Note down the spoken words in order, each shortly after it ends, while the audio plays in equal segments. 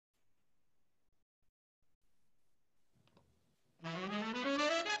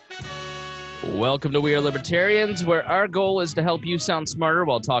Welcome to We Are Libertarians, where our goal is to help you sound smarter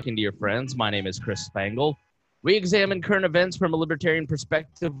while talking to your friends. My name is Chris Spangle. We examine current events from a libertarian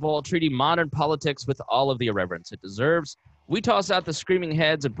perspective while treating modern politics with all of the irreverence it deserves. We toss out the screaming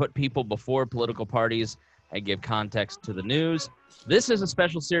heads and put people before political parties and give context to the news. This is a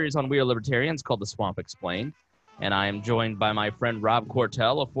special series on We Are Libertarians called The Swamp Explained, and I am joined by my friend Rob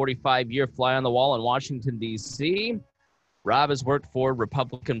Quartel, a 45-year fly on the wall in Washington, D.C. Rob has worked for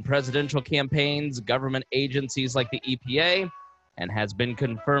Republican presidential campaigns, government agencies like the EPA, and has been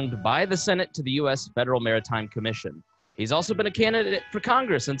confirmed by the Senate to the U.S. Federal Maritime Commission. He's also been a candidate for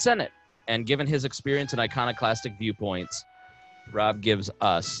Congress and Senate, and given his experience and iconoclastic viewpoints, Rob gives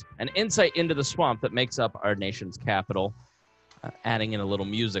us an insight into the swamp that makes up our nation's capital, adding in a little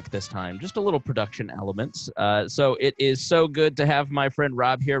music this time, just a little production elements. So it is so good to have my friend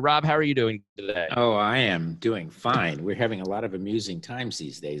Rob here. Rob, how are you doing today? Oh, I am doing fine. We're having a lot of amusing times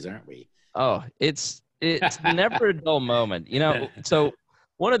these days, aren't we? Oh, it's never a dull moment. You know, so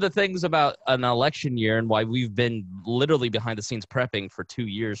one of the things about an election year and why we've been literally behind the scenes prepping for 2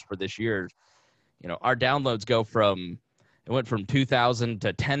 years for this year, you know, our downloads went from 2,000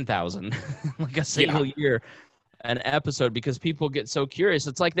 to 10,000 like a single year. An episode because people get so curious.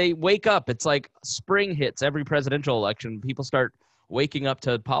 It's like they wake up. It's like spring hits every presidential election. People start waking up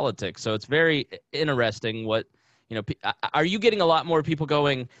to politics. So it's very interesting what, you know, are you getting a lot more people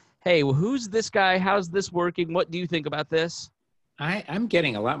going, hey, well, who's this guy? How's this working? What do you think about this? I'm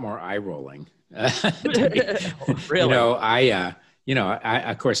getting a lot more eye rolling. Really?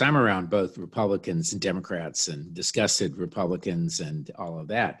 Of course, I'm around both Republicans and Democrats and disgusted Republicans and all of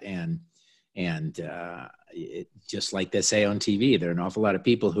that. Just like they say on TV, there are an awful lot of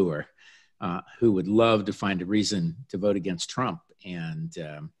people who would love to find a reason to vote against Trump,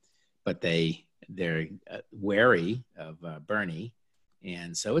 but they're wary of Bernie,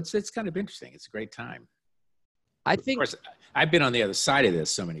 and so it's kind of interesting. It's a great time. I think, of course, I've been on the other side of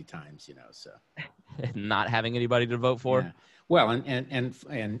this so many times, so not having anybody to vote for. Yeah. Well,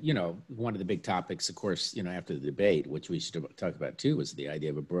 and you know, one of the big topics, of course, after the debate, which we should talk about too, was the idea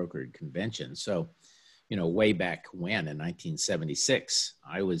of a brokered convention. So, way back when in 1976,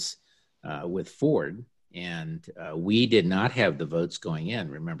 I was with Ford, and we did not have the votes going in.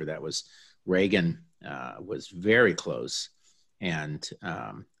 Remember, that was Reagan was very close, and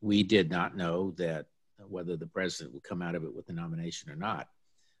we did not know that whether the president would come out of it with the nomination or not.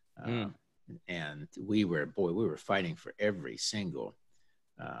 And we were fighting for every single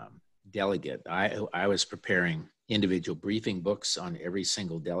delegate. I was preparing individual briefing books on every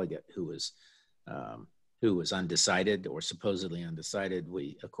single delegate who was undecided or supposedly undecided.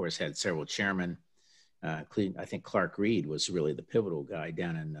 We, of course, had several chairmen. I think Clark Reed was really the pivotal guy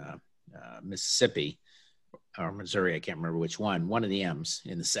down in Mississippi or Missouri. I can't remember which one of the M's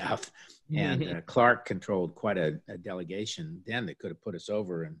in the South. And Clark controlled quite a delegation then that could have put us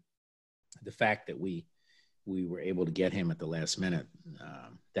over. And the fact that we were able to get him at the last minute,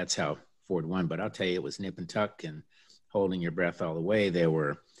 that's how Ford won. But I'll tell you, it was nip and tuck and holding your breath all the way. There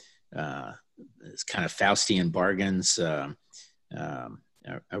were it's kind of Faustian bargains.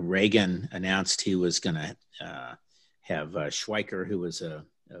 Reagan announced he was going to have Schweiker, who was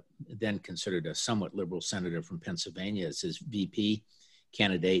then considered a somewhat liberal senator from Pennsylvania, as his VP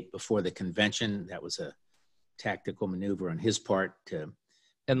candidate before the convention. That was a tactical maneuver on his part to.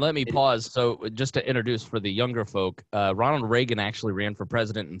 And let me pause. So just to introduce for the younger folk, Ronald Reagan actually ran for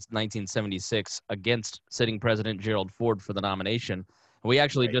president in 1976 against sitting President Gerald Ford for the nomination. We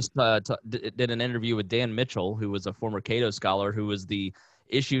actually just did an interview with Dan Mitchell, who was a former Cato scholar, who was the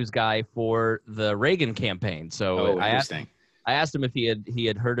issues guy for the Reagan campaign. So I asked him if he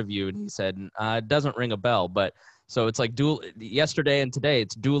had heard of you, and he said, it doesn't ring a bell. But so it's like yesterday and today,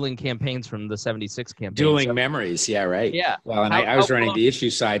 it's dueling campaigns from the 76 campaign. Dueling memories. Yeah. Right. Yeah. Well, and I was running the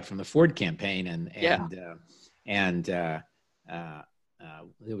issue side from the Ford campaign, and there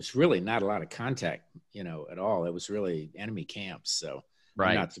was really not a lot of contact, at all. It was really enemy camps. So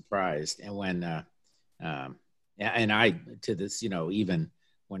I'm not surprised. And when, and I, to this, even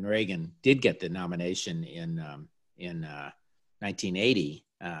when Reagan did get the nomination in 1980,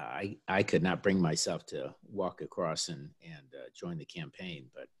 I could not bring myself to walk across and join the campaign.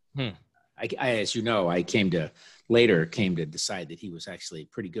 But I, as you know, I came to decide that he was actually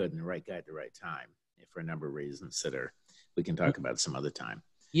pretty good and the right guy at the right time for a number of reasons that we can talk about some other time.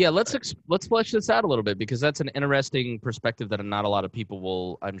 Yeah, let's flesh this out a little bit, because that's an interesting perspective that not a lot of people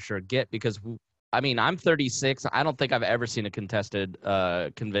will, I'm sure, get. Because I'm 36. I don't think I've ever seen a contested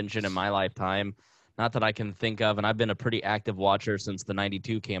convention in my lifetime. Not that I can think of, and I've been a pretty active watcher since the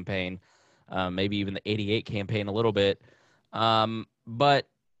 92 campaign, maybe even the 88 campaign a little bit. But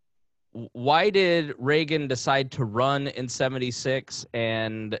why did Reagan decide to run in 76,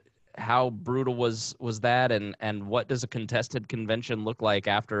 and how brutal was that, and what does a contested convention look like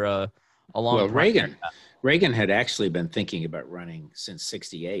after a long Well, primary? Reagan had actually been thinking about running since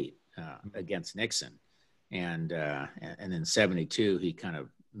 68 against Nixon. And in 72, he kind of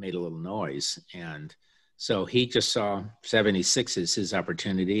made a little noise. And so he just saw 76 as his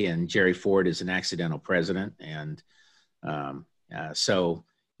opportunity, and Jerry Ford is an accidental president. And so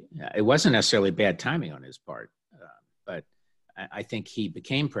it wasn't necessarily bad timing on his part. But I think he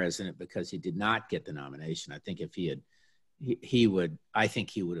became president because he did not get the nomination. I think if he had, I think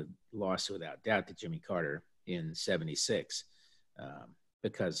he would have lost without doubt to Jimmy Carter in 76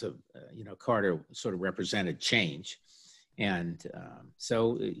 because of, Carter sort of represented change. And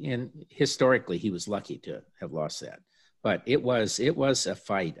so historically, he was lucky to have lost that. But it was a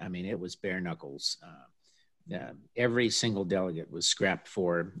fight. I mean, it was bare knuckles. Every single delegate was scrapped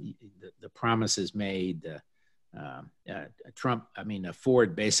for. The promises made.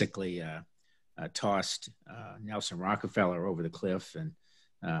 Ford basically tossed Nelson Rockefeller over the cliff, and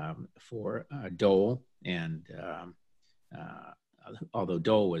for Dole, and although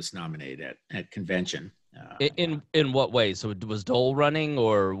Dole was nominated at convention. In what way? So was Dole running,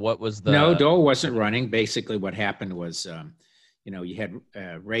 or what was the? No, Dole wasn't running. Basically, what happened was, you had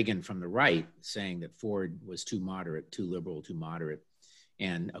Reagan from the right saying that Ford was too moderate, too liberal, too moderate.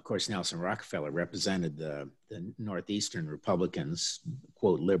 And of course, Nelson Rockefeller represented the Northeastern Republicans,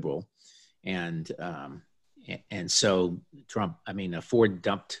 quote, liberal. And so Ford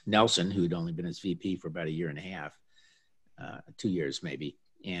dumped Nelson, who'd only been his VP for about a year and a half, 2 years maybe,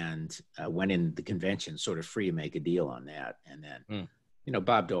 and went in the convention sort of free to make a deal on that. And then,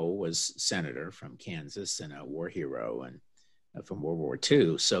 Bob Dole was senator from Kansas and a war hero and from World War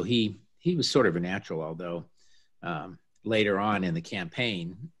II. So he was sort of a natural, although later on in the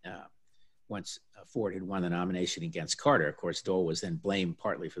campaign, once Ford had won the nomination against Carter, of course, Dole was then blamed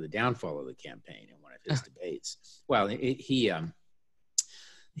partly for the downfall of the campaign in one of his debates. Well,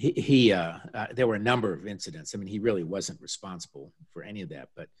 there were a number of incidents. I mean, he really wasn't responsible for any of that,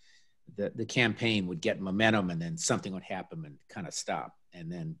 but the campaign would get momentum, and then something would happen and kind of stop,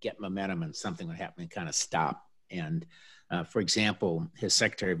 and then get momentum and something would happen and kind of stop. And for example, his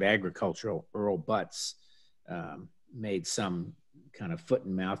Secretary of Agriculture, Earl Butz, made some kind of foot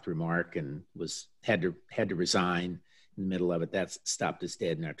and mouth remark and had to resign in the middle of it. That stopped us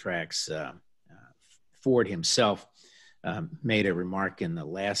dead in our tracks. Ford himself made a remark in the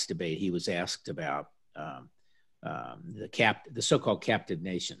last debate. He was asked about the so-called captive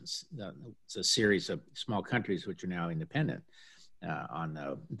nations. It's a series of small countries which are now independent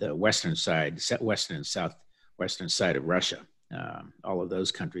on the western side, western and southwestern side of Russia. All of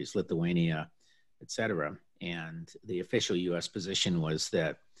those countries, Lithuania, etc. And the official U.S. position was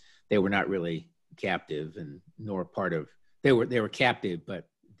that they were not really captive, and nor part of. They were captive, but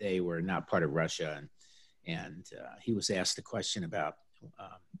they were not part of Russia. And he was asked a question about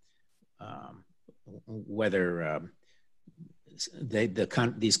whether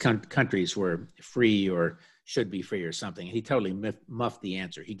these countries were free or should be free or something. He totally muffed the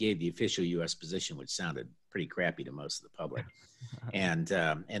answer. He gave the official U.S. position, which sounded pretty crappy to most of the public. And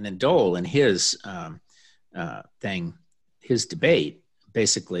then Dole, in his his debate,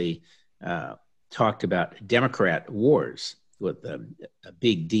 basically talked about Democrat wars with a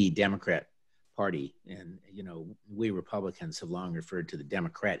big D Democrat Party. And, we Republicans have long referred to the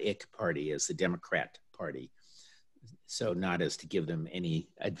Democratic Party as the Democrat Party. So not as to give them any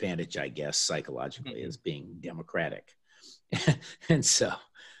advantage, I guess, psychologically, as being democratic. And so,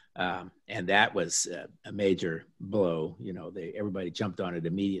 and that was a major blow. Everybody jumped on it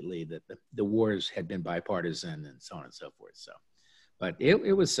immediately, that the wars had been bipartisan and so on and so forth. So, but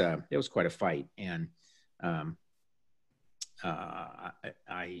it was quite a fight. And I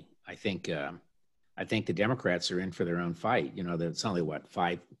think the Democrats are in for their own fight. That's only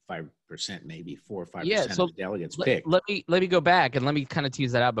 5%, maybe 4 or 5% of the delegates picked. Let me go back and let me kind of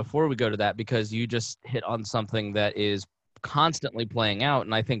tease that out before we go to that, because you just hit on something that is constantly playing out,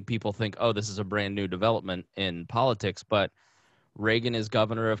 and I think people think, oh, this is a brand new development in politics, but Reagan is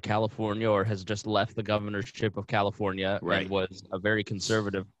governor of California, or has just left the governorship of California, right, and was a very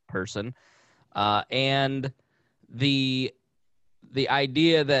conservative person, and the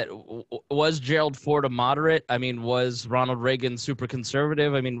idea that was Gerald Ford a moderate? I mean, was Ronald Reagan super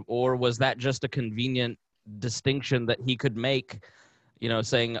conservative? I mean, or was that just a convenient distinction that he could make,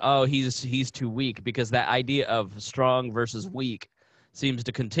 saying, oh, he's too weak? Because that idea of strong versus weak seems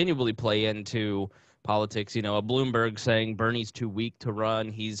to continually play into politics. A Bloomberg saying Bernie's too weak to run.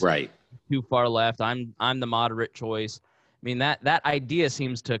 He's right, too far left. I'm the moderate choice. mean, that idea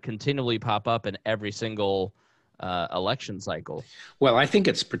seems to continually pop up in every single election cycle. Well, I think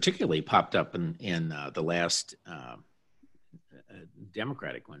it's particularly popped up in the last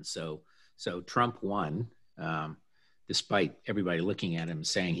Democratic one. So Trump won, despite everybody looking at him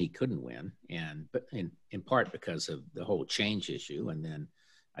saying he couldn't win, but in part because of the whole change issue. And then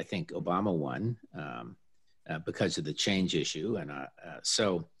I think Obama won because of the change issue. And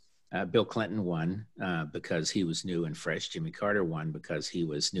so Bill Clinton won because he was new and fresh. Jimmy Carter won because he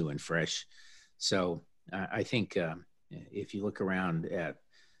was new and fresh. So I think if you look around at,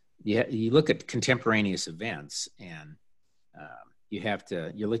 you look at contemporaneous events, and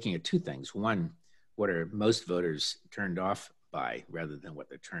you're looking at two things. One, what are most voters turned off by rather than what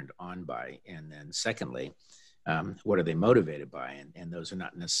they're turned on by? And then secondly, what are they motivated by? And those are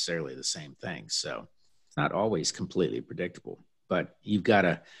not necessarily the same thing. So it's not always completely predictable, but you've got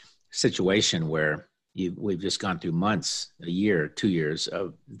a situation where we've just gone through months, a year, 2 years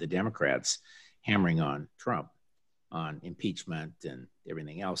of the Democrats hammering on Trump on impeachment and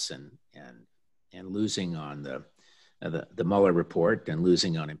everything else, and losing on the Mueller report, and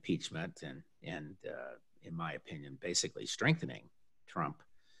losing on impeachment, and in my opinion, basically strengthening Trump.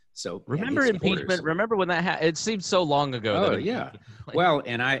 So remember impeachment? Remember when that happened? It seems so long ago. Oh, yeah. Well,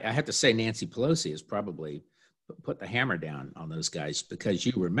 and I have to say Nancy Pelosi has probably put the hammer down on those guys, because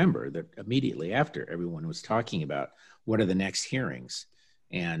you remember that immediately after, everyone was talking about what are the next hearings,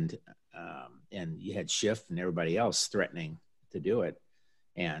 and you had Schiff and everybody else threatening to do it.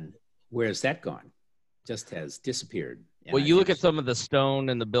 And where's that gone? Just has disappeared. And well, you look at some of the Stone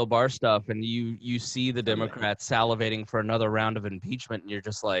and the Bill Barr stuff, and you see the Democrats salivating for another round of impeachment, and you're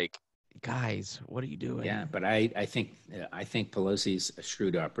just like, guys, what are you doing? Yeah, but I think Pelosi's a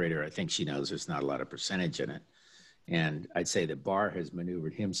shrewd operator. I think she knows there's not a lot of percentage in it. And I'd say that Barr has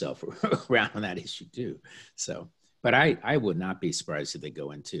maneuvered himself around on that issue too. So, but I would not be surprised if they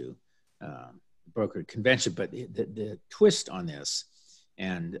go into brokered convention. But the twist on this,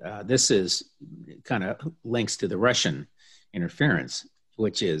 and this is kind of links to the Russian interference,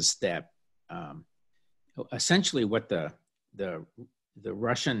 which is that essentially what the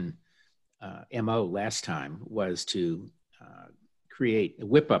Russian MO last time was to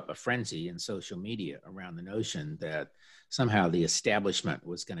whip up a frenzy in social media around the notion that somehow the establishment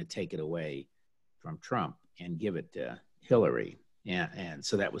was going to take it away from Trump and give it to Hillary. And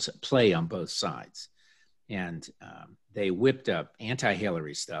so that was a play on both sides. And they whipped up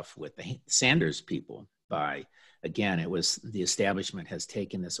anti-Hillary stuff with the Sanders people by, again, it was the establishment has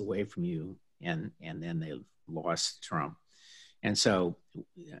taken this away from you, and then they lost Trump. And so,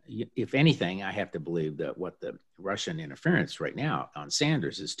 if anything, I have to believe that what the Russian interference right now on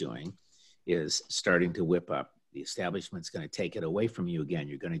Sanders is doing is starting to whip up. The establishment's going to take it away from you again.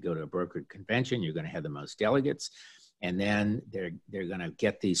 You're going to go to a brokered convention. You're going to have the most delegates. And then they're going to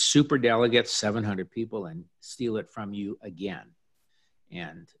get these super delegates, 700 people, and steal it from you again.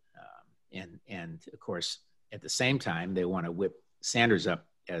 And of course, at the same time, they want to whip Sanders up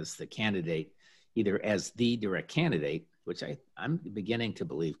as the candidate, either as the direct candidate, which I'm beginning to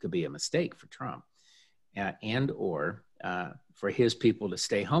believe could be a mistake for Trump, and or for his people to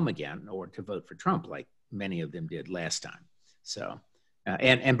stay home again or to vote for Trump, like many of them did last time. So,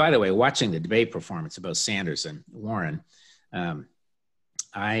 and by the way, watching the debate performance of both Sanders and Warren,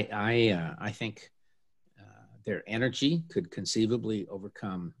 I think their energy could conceivably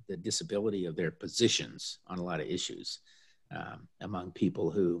overcome the disability of their positions on a lot of issues among people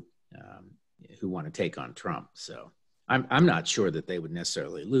who want to take on Trump. So. I'm not sure that they would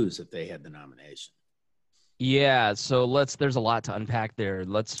necessarily lose if they had the nomination. Yeah, so there's a lot to unpack there.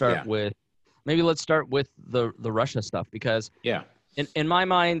 Let's start with the Russia stuff, because in my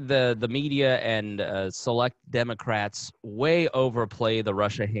mind, the media and select Democrats way overplay the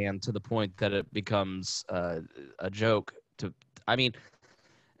Russia hand to the point that it becomes a joke.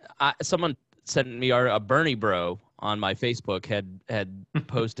 Someone sent me a Bernie bro on my Facebook had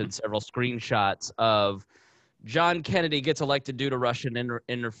posted several screenshots of John Kennedy gets elected due to Russian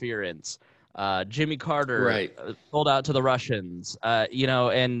interference. Jimmy Carter sold out to the Russians.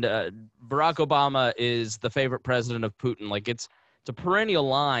 And Barack Obama is the favorite president of Putin. Like it's a perennial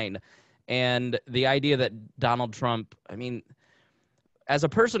line. And the idea that Donald Trump, as a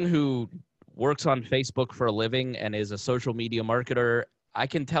person who works on Facebook for a living and is a social media marketer, I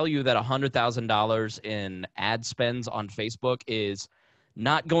can tell you that $100,000 in ad spends on Facebook is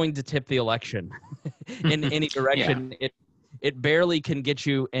not going to tip the election in any direction. It barely can get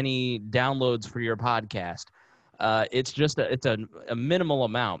you any downloads for your podcast. It's just a minimal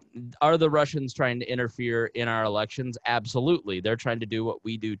amount. Are the Russians trying to interfere in our elections? Absolutely. They're trying to do what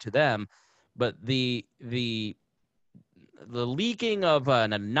we do to them. But the leaking of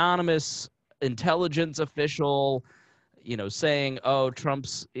an anonymous intelligence official, saying, "Oh,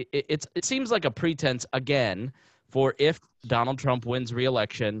 Trump's." It seems like a pretense again for if Donald Trump wins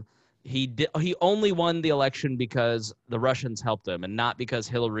re-election, he only won the election because the Russians helped him, and not because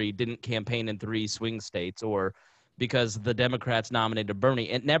Hillary didn't campaign in 3 swing states or because the Democrats nominated Bernie.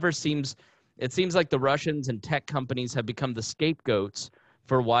 It seems like the Russians and tech companies have become the scapegoats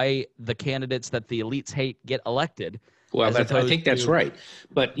for why the candidates that the elites hate get elected. Well, As I opposed think that's to right.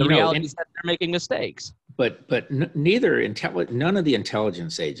 But the reality is that they're making mistakes. None of the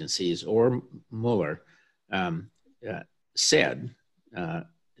intelligence agencies or Mueller said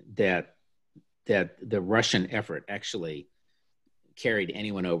that the Russian effort actually carried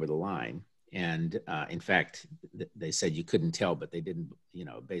anyone over the line. And in fact, they said you couldn't tell, but they didn't,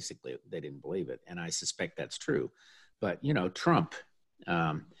 basically they didn't believe it. And I suspect that's true. But, Trump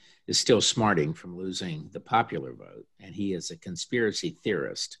is still smarting from losing the popular vote. And he is a conspiracy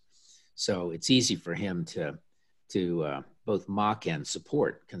theorist. So it's easy for him to both mock and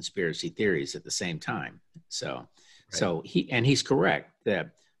support conspiracy theories at the same time. He's correct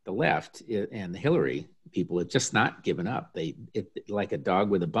that the left and the Hillary people have just not given up. Like a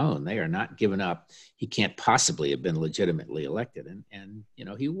dog with a bone, they are not giving up. He can't possibly have been legitimately elected, and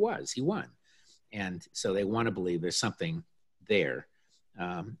he won, and so they want to believe there's something there.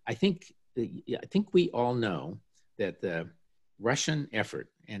 I think we all know that the Russian effort,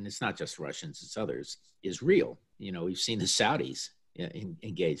 and it's not just Russians, it's others, is real. We've seen the Saudis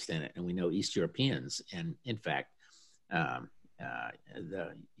engaged in it, and we know East Europeans, and in fact,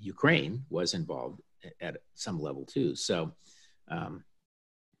 the Ukraine was involved at some level too. So,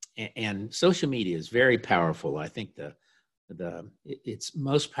 and social media is very powerful. I think it's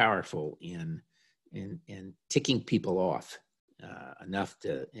most powerful in ticking people off enough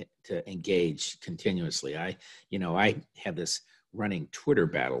to engage continuously. I have this running Twitter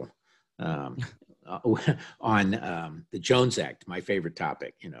battle on the Jones Act, my favorite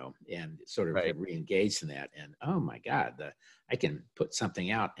topic, and sort of Right. re-engaged in that. And oh my God, I can put something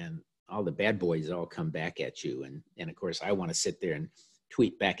out and all the bad boys all come back at you. And of course, I want to sit there and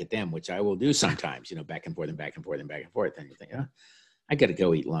tweet back at them, which I will do sometimes, back and forth and back and forth and back and forth. And you think, I got to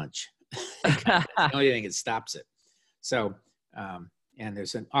go eat lunch. That's the only thing that stops it. So, and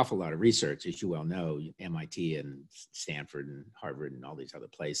there's an awful lot of research, as you well know, MIT and Stanford and Harvard and all these other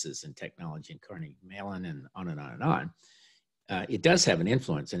places, and technology and Carnegie Mellon and on and on and on. It does have an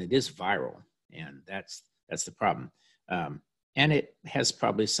influence, and it is viral, and that's the problem. And it has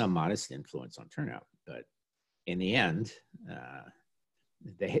probably some modest influence on turnout, but in the end,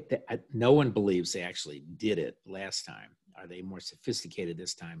 no one believes they actually did it last time. Are they more sophisticated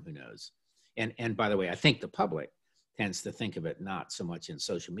this time? Who knows? And by the way, I think the public tends to think of it not so much in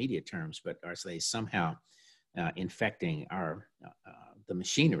social media terms, but are they somehow infecting the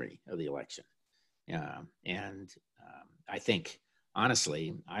machinery of the election? I think,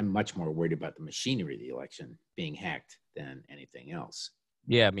 honestly, I'm much more worried about the machinery of the election being hacked than anything else.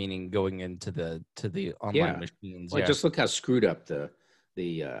 Yeah, meaning going into the online machines. Well, just look how screwed up the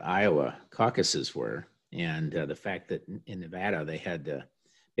Iowa caucuses were, and the fact that in Nevada they had to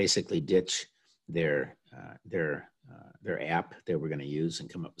basically ditch their app they were going to use and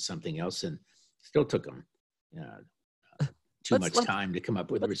come up with something else, and still took them too much time to come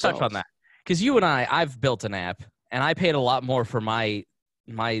up with results. Touch on that, because you and I've built an app, and I paid a lot more for my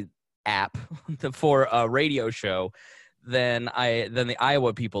app for a radio show than the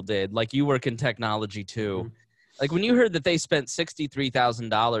Iowa people did. Like, you work in technology too. Mm-hmm. Like, when you heard that they spent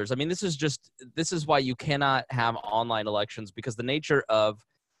 $63,000, I mean, this is why you cannot have online elections, because the nature of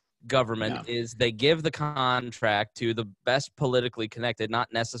government is they give the contract to the best politically connected,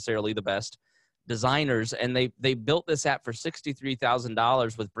 not necessarily the best designers. And they built this app for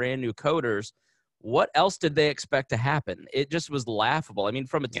 $63,000 with brand new coders. What else did they expect to happen? It just was laughable. I mean,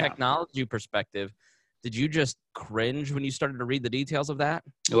 from a technology perspective, did you just cringe when you started to read the details of that?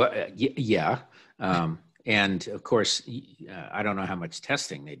 Well, yeah. And of course, I don't know how much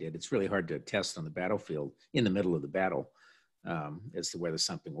testing they did. It's really hard to test on the battlefield in the middle of the battle as to whether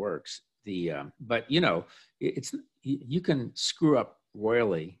something works. But you can screw up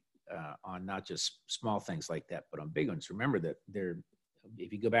royally on not just small things like that, but on big ones. Remember that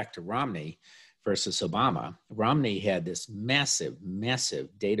if you go back to Romney versus Obama, Romney had this massive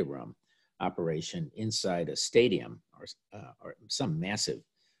data room operation inside a stadium or some massive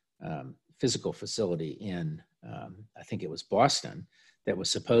physical facility in, I think it was Boston, that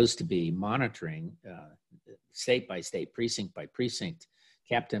was supposed to be monitoring state by state, precinct by precinct,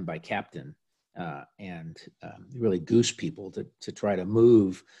 captain by captain, and really goose people to try to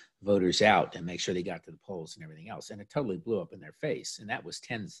move voters out and make sure they got to the polls and everything else. And it totally blew up in their face. And that was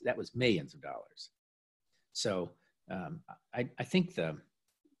millions of dollars. So I think the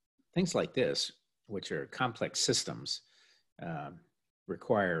things like this, which are complex systems,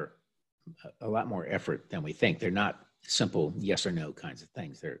 require a lot more effort than we think. They're not simple yes or no kinds of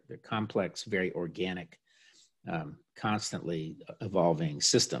things. They're complex, very organic, constantly evolving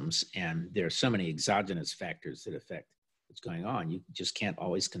systems. And there are so many exogenous factors that affect what's going on. You just can't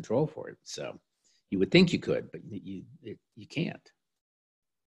always control for it. So you would think you could, but you can't.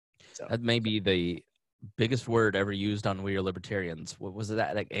 So that may be the biggest word ever used on We Are Libertarians. What was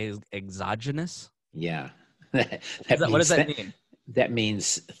that? Like exogenous? Yeah. What does that mean? That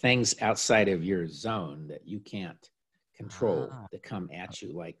means things outside of your zone that you can't control that come at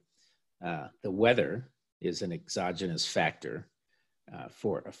you. Like the weather is an exogenous factor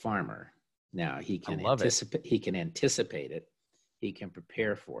for a farmer. Now he can anticipate. He can anticipate it. He can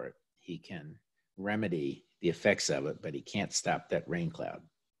prepare for it. He can remedy the effects of it, but he can't stop that rain cloud.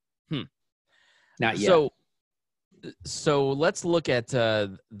 Not yet. So let's look at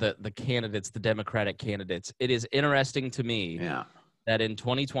the candidates, the Democratic candidates. It is interesting to me that in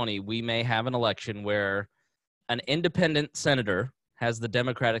 2020 we may have an election where an independent senator has the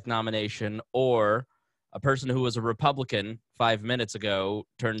Democratic nomination, or a person who was a Republican 5 minutes ago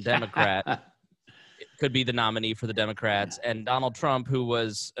turned Democrat could be the nominee for the Democrats. And Donald Trump, who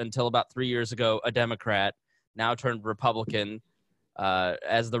was until about 3 years ago a Democrat, now turned Republican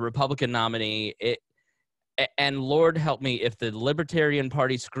as the Republican nominee. And Lord help me, if the Libertarian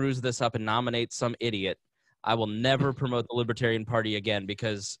Party screws this up and nominates some idiot, I will never promote the Libertarian Party again,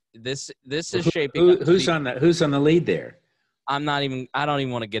 because this is shaping. Who's on the lead there? I don't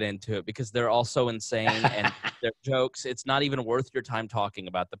even want to get into it, because they're all so insane and they're jokes. It's not even worth your time talking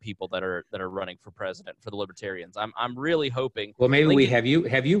about the people that are running for president for the Libertarians. I'm really hoping. Well, maybe we have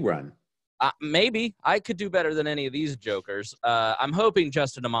you run. Maybe I could do better than any of these jokers. I'm hoping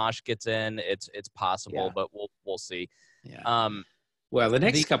Justin Amash gets in. It's possible, but we'll see. Yeah. Well, the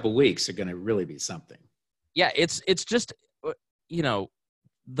next couple of weeks are going to really be something. Yeah, it's just, the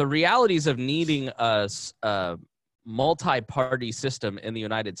realities of needing a multi-party system in the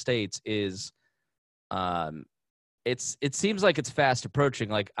United States is, it seems like it's fast approaching.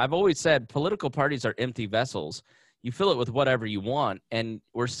 Like I've always said, political parties are empty vessels. You fill it with whatever you want, and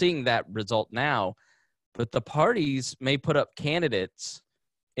we're seeing that result now. But the parties may put up candidates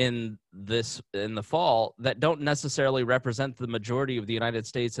in the fall that don't necessarily represent the majority of the United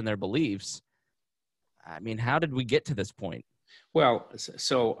States and their beliefs. I mean, how did we get to this point? Well,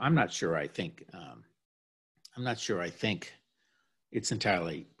 so I'm not sure. I think it's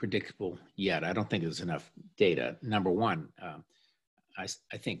entirely predictable yet. I don't think there's enough data. Number one,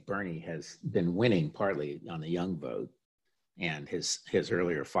 I think Bernie has been winning partly on the young vote and his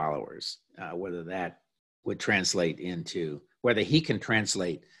earlier followers. Whether that would translate into, whether he can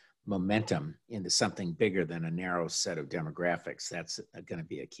translate momentum into something bigger than a narrow set of demographics, that's going to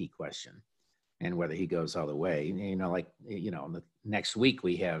be a key question. And whether he goes all the way, the next week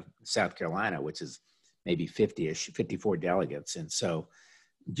we have South Carolina, which is maybe 50-ish, 54 delegates. And so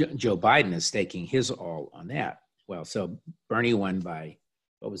Joe Biden is staking his all on that. Well, so Bernie won by,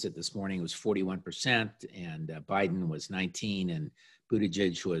 what was it this morning? It was 41%, and Biden was 19, and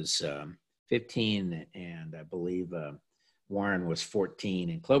Buttigieg was 15, and I believe Warren was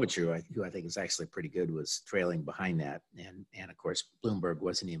 14, and Klobuchar, who I think is actually pretty good, was trailing behind that. And of course, Bloomberg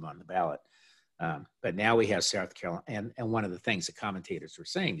wasn't even on the ballot. But now we have South Carolina. And one of the things the commentators were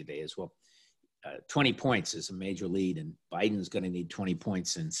saying today is, 20 points is a major lead, and Biden's going to need 20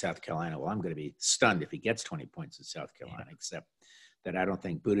 points in South Carolina. Well, I'm going to be stunned if he gets 20 points in South Carolina, except that I don't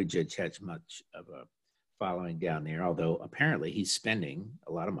think Buttigieg has much of a following down there, although apparently he's spending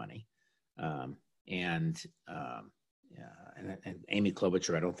a lot of money. And Amy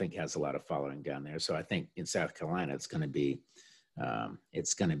Klobuchar, I don't think has a lot of following down there. So I think in South Carolina, it's going to be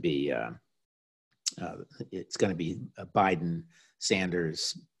Biden,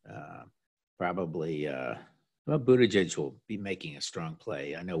 Sanders, probably. Buttigieg will be making a strong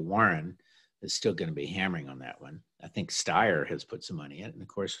play. I know Warren is still going to be hammering on that one. I think Steyer has put some money in it, and of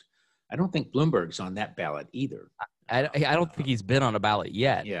course, I don't think Bloomberg's on that ballot either. I don't think he's been on a ballot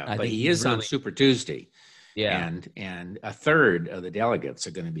yet. Yeah, but he is on Super Tuesday. Yeah, and a third of the delegates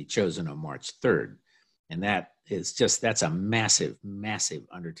are going to be chosen on March 3rd, and that's a massive, massive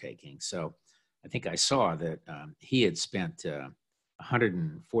undertaking. So I think I saw that he had spent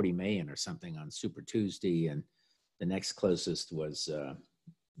 140 million or something on Super Tuesday, and the next closest was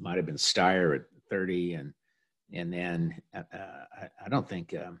might have been Steyer at 30, and then I don't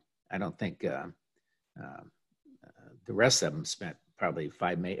think the rest of them spent probably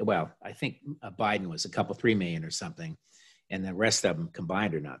 5 million. Well, I think Biden was a couple, 3 million or something. And the rest of them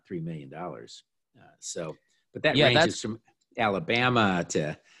combined are not $3 million. But that ranges from Alabama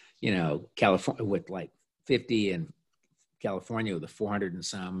to, California with like 50, and California with the 400 and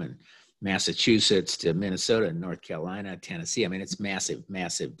some, and Massachusetts to Minnesota and North Carolina, Tennessee. I mean, it's massive,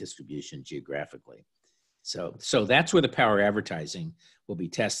 massive distribution geographically. So that's where the power of advertising will be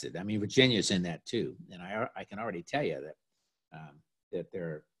tested. I mean, Virginia's in that too. And I can already tell you that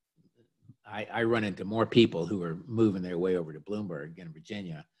I run into more people who are moving their way over to Bloomberg in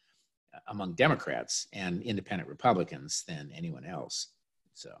Virginia among Democrats and independent Republicans than anyone else.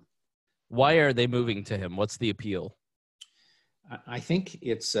 So why are they moving to him? What's the appeal? I think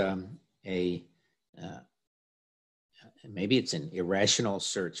it's maybe it's an irrational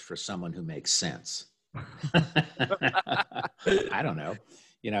search for someone who makes sense. I don't know.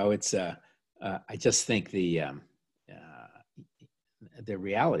 It's I just think the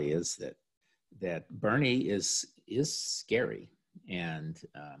reality is that Bernie is scary, and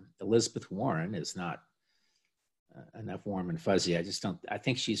Elizabeth Warren is not enough warm and fuzzy. I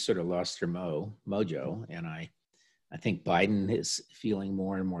think she's sort of lost her mojo, and I think Biden is feeling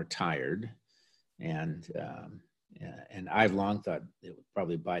more and more tired, and I've long thought that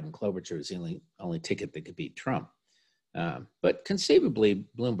probably Biden-Klobuchar is the only ticket that could beat Trump. But conceivably,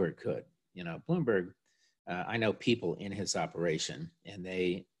 Bloomberg could. Bloomberg, I know people in his operation, and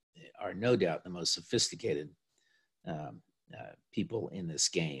they are no doubt the most sophisticated people in this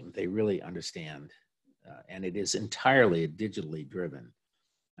game. They really understand, and it is entirely digitally driven.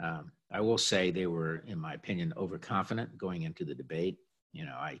 I will say they were, in my opinion, overconfident going into the debate.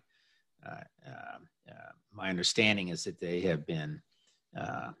 My understanding is that they have been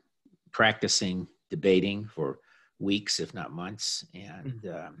practicing debating for weeks, if not months, and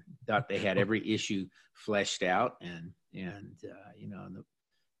thought they had every issue fleshed out. And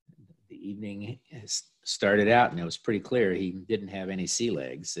the evening started out, and it was pretty clear he didn't have any sea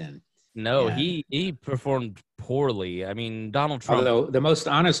legs. He performed poorly. I mean, Donald Trump. Although the most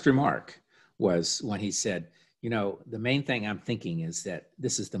honest remark was when he said, the main thing I'm thinking is that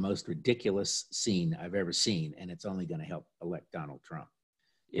this is the most ridiculous scene I've ever seen, and it's only going to help elect Donald Trump.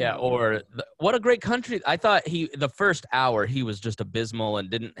 Yeah, what a great country. I thought the first hour, he was just abysmal and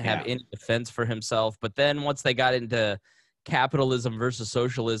didn't have any defense for himself. But then once they got into capitalism versus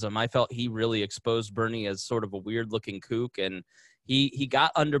socialism, I felt he really exposed Bernie as sort of a weird-looking kook, and he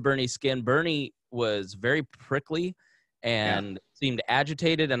got under Bernie's skin. Bernie was very prickly and seemed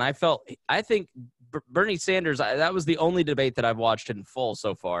agitated, and I think Bernie Sanders, that was the only debate that I've watched in full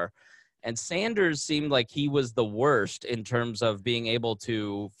so far. And Sanders seemed like he was the worst in terms of being able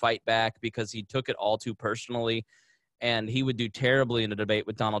to fight back because he took it all too personally, and he would do terribly in a debate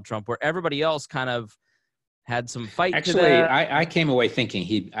with Donald Trump, where everybody else kind of had some fight. Actually, I came away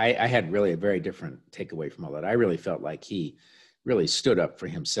thinking I had really a very different takeaway from all that. I really felt like he really stood up for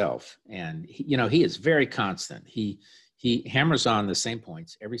himself, and he is very constant. He hammers on the same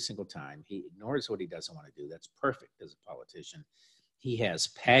points every single time. He ignores what he doesn't want to do. That's perfect as a politician. He has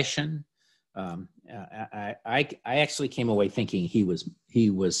passion. I actually came away thinking he was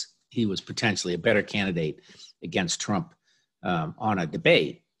potentially a better candidate against Trump on a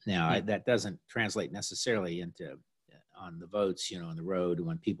debate. Now that doesn't translate necessarily into on the votes, on the road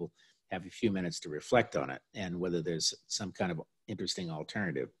when people have a few minutes to reflect on it and whether there's some kind of interesting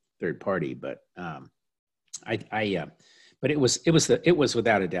alternative third party. But but it was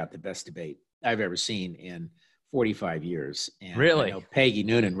without a doubt the best debate I've ever seen in 45 years. And really, Peggy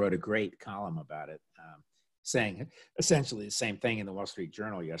Noonan wrote a great column about it, saying essentially the same thing in the Wall Street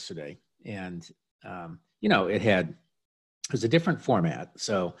Journal yesterday. And it was a different format,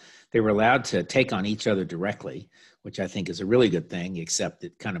 so they were allowed to take on each other directly, which I think is a really good thing. Except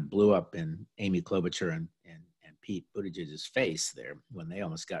it kind of blew up in Amy Klobuchar and Pete Buttigieg's face there when they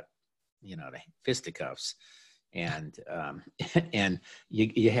almost got the fisticuffs. And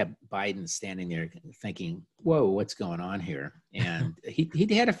you have Biden standing there thinking, whoa, what's going on here? And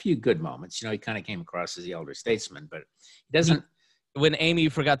he had a few good moments. He kind of came across as the elder statesman, but he doesn't. When Amy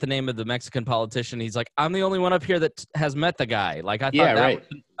forgot the name of the Mexican politician, he's like, I'm the only one up here that has met the guy. Like, I thought that was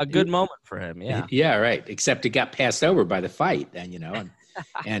a good moment for him. Yeah. Yeah, right. Except it got passed over by the fight.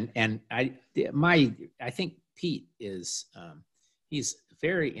 And I think Pete is, he's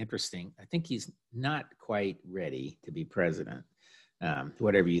very interesting. I think he's not quite ready to be president.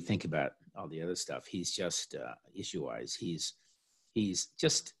 Whatever you think about all the other stuff, he's just issue-wise, he's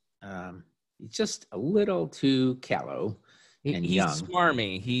just a little too callow and he's young.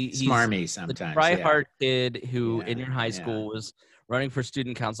 Smarmy. He's smarmy sometimes. The try-hard kid who in your high school was running for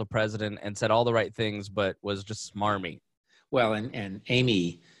student council president and said all the right things, but was just smarmy. Well, and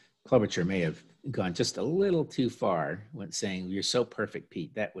Amy Klobuchar may have gone just a little too far when saying, "You're so perfect,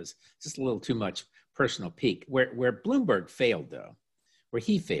 Pete." That was just a little too much personal pique. Where Bloomberg failed, though, where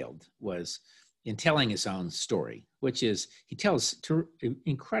he failed was in telling his own story, which is he tells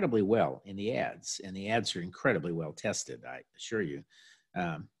incredibly well in the ads, and the ads are incredibly well tested, I assure you.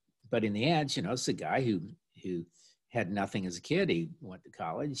 But in the ads, it's a guy who had nothing as a kid. He went to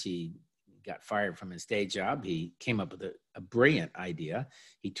college. He got fired from his day job. He came up with a brilliant idea.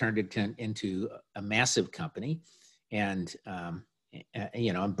 He turned it into a massive company. And,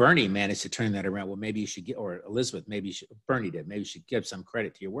 and Bernie managed to turn that around. Well, maybe you should or Elizabeth, Bernie did, maybe you should give some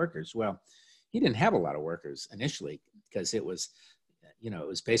credit to your workers. Well, he didn't have a lot of workers initially because it was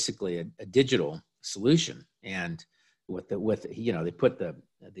basically a digital solution. And they put the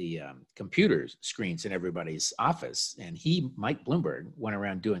computer screens in everybody's office, and Mike Bloomberg went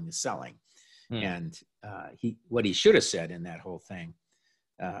around doing the selling. And what he should have said in that whole thing,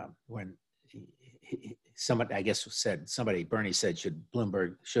 when Bernie said, should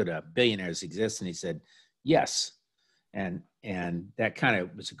billionaires exist? And he said, yes. And that kind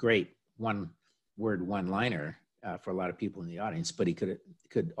of was a great one-liner for a lot of people in the audience, but he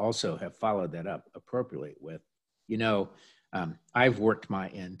could also have followed that up appropriately with, I've worked my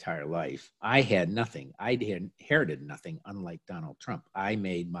entire life. I had nothing. I inherited nothing, unlike Donald Trump. I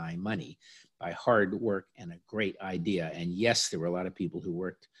made my money by hard work and a great idea. And yes, there were a lot of people who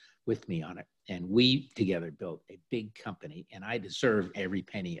worked with me on it. And we together built a big company, and I deserve every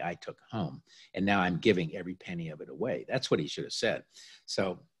penny I took home. And now I'm giving every penny of it away. That's what he should have said.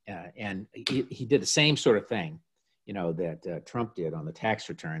 So, and he did the same sort of thing, that Trump did on the tax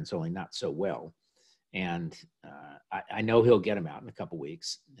returns, only not so well. And I know he'll get them out in a couple of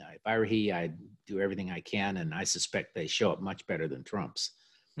weeks. If I were he, I'd do everything I can, and I suspect they show up much better than Trump's.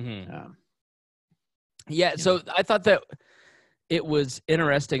 Mm-hmm. So I thought that it was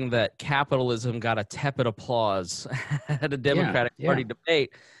interesting that capitalism got a tepid applause at a Democratic Party debate.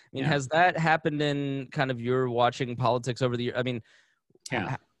 I mean, has that happened in kind of your watching politics over the year? I mean,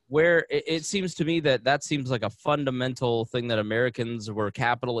 where it seems to me that seems like a fundamental thing that Americans were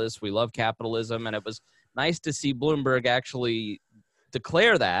capitalists. We love capitalism. And it was nice to see Bloomberg actually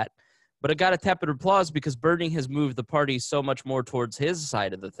declare that, but it got a tepid applause because Bernie has moved the party so much more towards his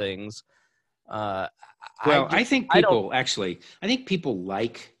side of the things. I think people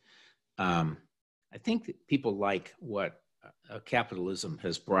like what capitalism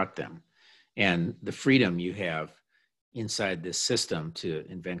has brought them, and the freedom you have inside this system to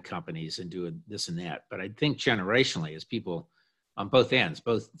invent companies and do this and that. But I think generationally, as people on both ends,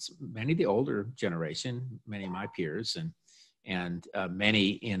 many of the older generation, many of my peers, and many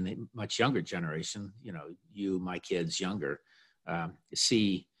in the much younger generation, my kids younger,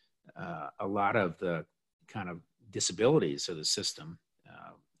 see a lot of the kind of disabilities of the system,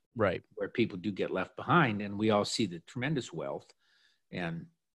 right, where people do get left behind, and we all see the tremendous wealth, and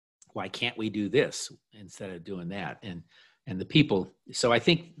why can't we do this instead of doing that? And the people, so I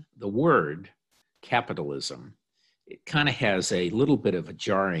think the word capitalism, it kind of has a little bit of a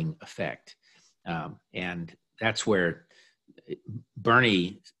jarring effect. And that's where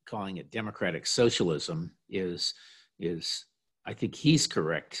Bernie calling it democratic socialism is I think he's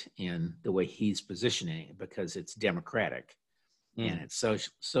correct in the way he's positioning it, because it's democratic and it's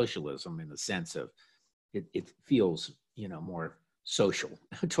socialism in the sense of it feels, more social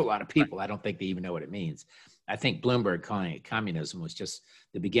to a lot of people. I don't think they even know what it means. I think Bloomberg calling it communism was just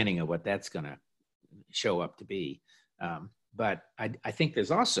the beginning of what that's going to show up to be. But I think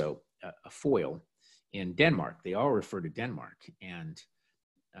there's also a foil in Denmark. They all refer to Denmark, and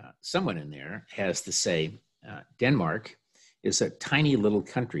someone in there has to say Denmark is a tiny little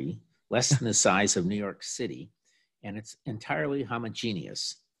country, less than the size of New York City, and it's entirely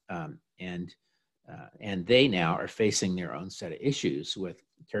homogeneous. And they now are facing their own set of issues with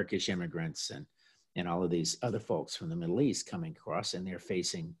Turkish immigrants and all of these other folks from the Middle East coming across, and they're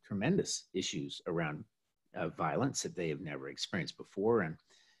facing tremendous issues around violence that they have never experienced before.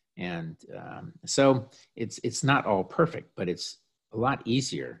 So it's not all perfect, but it's a lot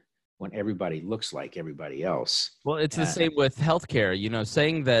easier when everybody looks like everybody else. Well, it's the same with healthcare,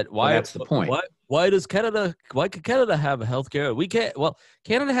 saying that why that's the point. Why could Canada have healthcare? We can't. Well,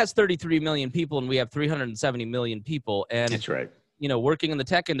 Canada has 33 million people and we have 370 million people. And that's right. Working in the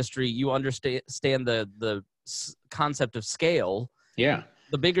tech industry, you understand the concept of scale. Yeah.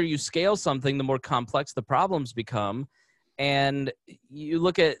 The bigger you scale something, the more complex the problems become. And you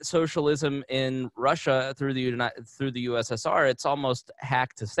look at socialism in Russia through the USSR, it's almost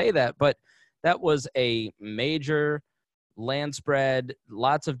hack to say that, but that was a major land spread,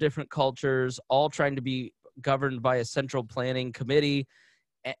 lots of different cultures, all trying to be governed by a central planning committee,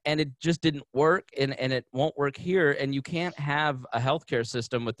 and it just didn't work, and it won't work here. And you can't have a healthcare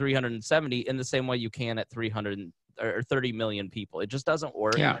system with 370 in the same way you can at 300 or 30 million people. It just doesn't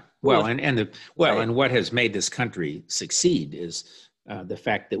work. Yeah. Well, and what has made this country succeed is the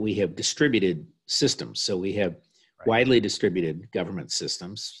fact that we have distributed systems. So we have widely distributed government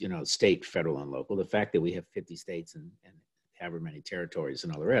systems, state, federal, and local. The fact that we have 50 states and however many territories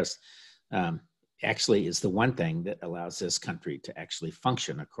and all the rest, actually is the one thing that allows this country to actually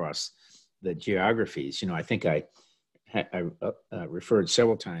function across the geographies. I think I referred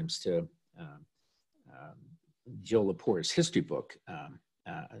several times to Jill Lepore's history book,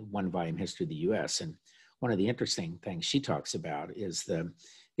 one-volume history of the U.S. And one of the interesting things she talks about is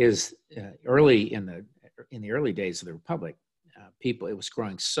early in the early days of the Republic, it was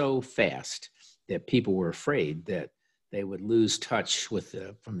growing so fast that people were afraid that they would lose touch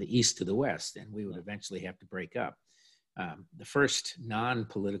from the east to the west, and we would eventually have to break up. The first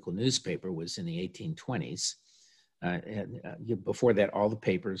non-political newspaper was in the 1820s. Before that, all the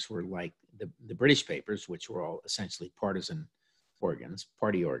papers were like the British papers, which were all essentially partisan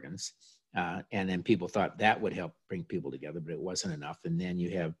party organs. And then people thought that would help bring people together, but it wasn't enough. And then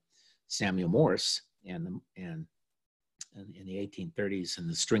you have Samuel Morse and in the 1830s and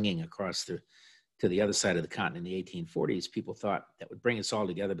the stringing across to the other side of the continent in the 1840s, people thought that would bring us all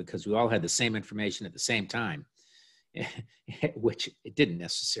together because we all had the same information at the same time, which it didn't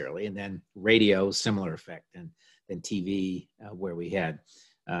necessarily. And then radio, similar effect, and then TV, where we had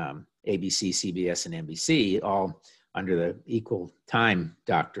ABC, CBS, and NBC all under the equal time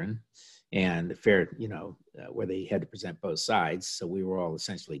doctrine and fair, where they had to present both sides. So we were all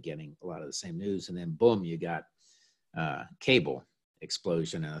essentially getting a lot of the same news. And then boom, you got cable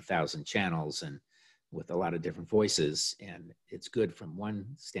explosion and 1,000 channels and with a lot of different voices. And it's good from one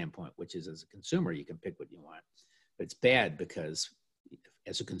standpoint, which is as a consumer, you can pick what you want. But it's bad because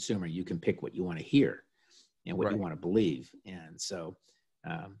as a consumer, you can pick what you want to hear and what you want to believe. And so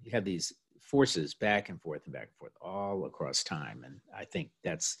you have these forces back and forth all across time. And I think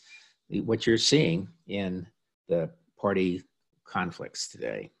that's what you're seeing in the party conflicts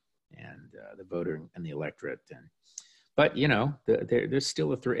today and the voter and the electorate. But there's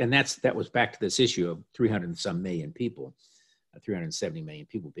still and that was back to this issue of 300 and some million people, 370 million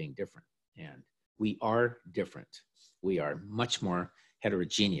people being different. And we are different. We are much more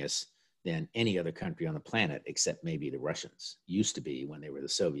heterogeneous than any other country on the planet, except maybe the Russians used to be when they were the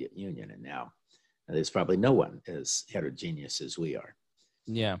Soviet Union. And now there's probably no one as heterogeneous as we are.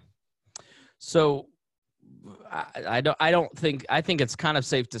 Yeah. So I think it's kind of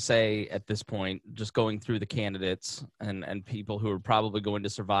safe to say at this point, just going through the candidates and people who are probably going to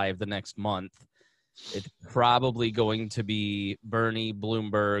survive the next month, it's probably going to be Bernie,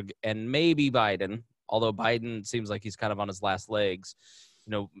 Bloomberg, and maybe Biden, although Biden seems like he's kind of on his last legs.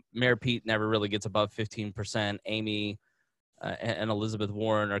 Mayor Pete never really gets above 15%. Amy and Elizabeth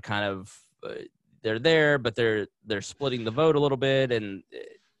Warren are kind of they're there, but they're splitting the vote a little bit, and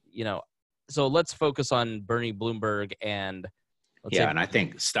so let's focus on Bernie, Bloomberg, and and I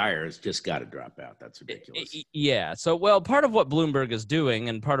think Steyer has just got to drop out. That's ridiculous. Yeah. So, part of what Bloomberg is doing,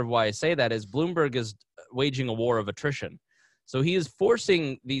 and part of why I say that, is Bloomberg is waging a war of attrition. So he is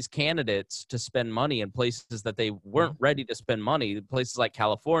forcing these candidates to spend money in places that they weren't ready to spend money, places like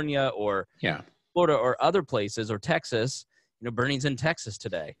California or Florida or other places, or Texas. Bernie's in Texas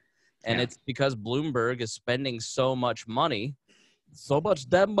today. And it's because Bloomberg is spending so much money, so much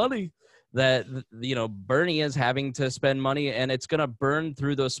damn money, that Bernie is having to spend money, and it's going to burn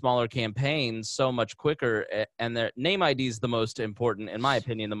through those smaller campaigns so much quicker. And their name ID is the most important, in my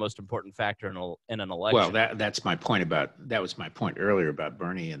opinion, the most important factor in an election. Well, that's my point that was my point earlier about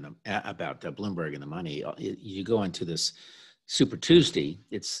Bernie and about Bloomberg and the money. You go into this Super Tuesday,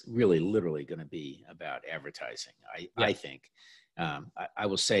 it's really literally going to be about advertising. I think. I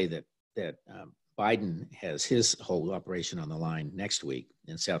will say that Biden has his whole operation on the line next week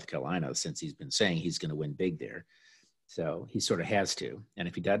in South Carolina, since he's been saying he's going to win big there. So he sort of has to. And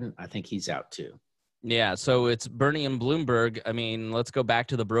if he doesn't, I think he's out too. Yeah, so it's Bernie and Bloomberg. I mean, let's go back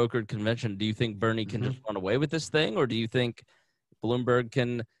to the brokered convention. Do you think Bernie can just run away with this thing, or do you think Bloomberg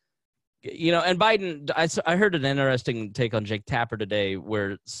can, and Biden, I heard an interesting take on Jake Tapper today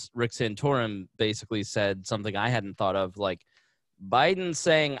where Rick Santorum basically said something I hadn't thought of, like, Biden's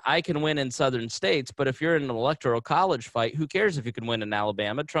saying, I can win in southern states, but if you're in an electoral college fight, who cares if you can win in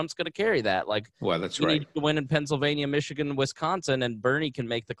Alabama? Trump's going to carry that. That's you right. need to win in Pennsylvania, Michigan, Wisconsin, and Bernie can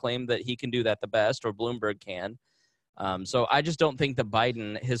make the claim that he can do that the best, or Bloomberg can. So I just don't think that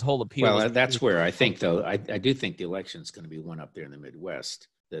Biden, his whole appeal. Well, that's where I think, though, I do think the election is going to be won up there in the Midwest.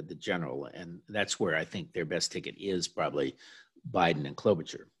 the general, and that's where I think their best ticket is probably Biden and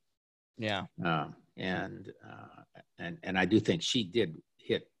Klobuchar. Yeah. And I do think she did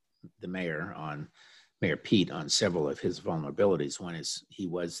hit the Mayor Pete on several of his vulnerabilities. One is he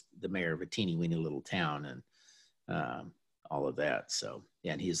was the mayor of a teeny weeny little town, and all of that. So,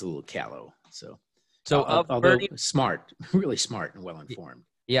 yeah, and he's a little callow. So although Bernie, smart, really smart and well informed.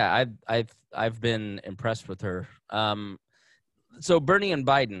 yeah, I've been impressed with her. So Bernie and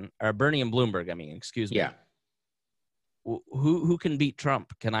Bloomberg, I mean, excuse me. Yeah. Who can beat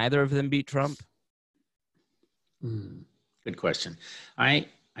Trump? Can either of them beat Trump? Good question. I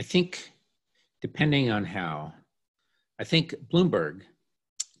think depending on how, I think Bloomberg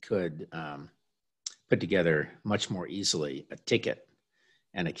could put together much more easily a ticket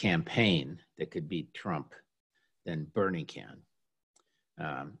and a campaign that could beat Trump than Bernie can.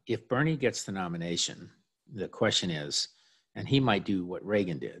 If Bernie gets the nomination, the question is, and he might do what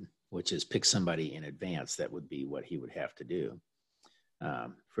Reagan did, which is pick somebody in advance. That would be what he would have to do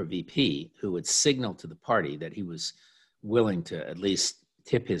for VP, who would signal to the party that he was willing to at least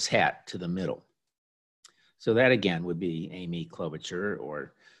tip his hat to the middle. So that again would be Amy Klobuchar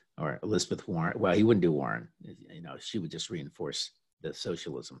or Elizabeth Warren. Well, he wouldn't do Warren. You know, she would just reinforce the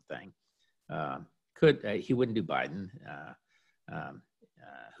socialism thing. He wouldn't do Biden.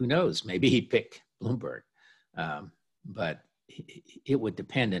 Who knows? Maybe he'd pick Bloomberg. But it would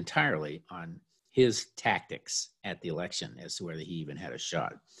depend entirely on his tactics at the election as to whether he even had a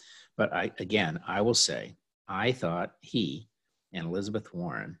shot. But I will say, I thought he and Elizabeth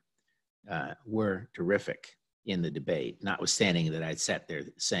Warren were terrific in the debate, notwithstanding that I sat there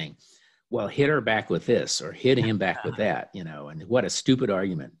saying, well, hit her back with this or hit him back with that, you know, and what a stupid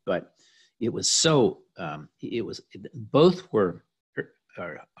argument. But it was both were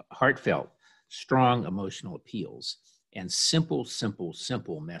heartfelt, strong emotional appeals and simple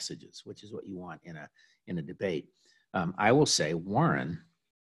messages, which is what you want in a debate. I will say Warren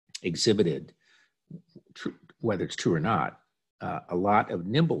exhibited, whether it's true or not, a lot of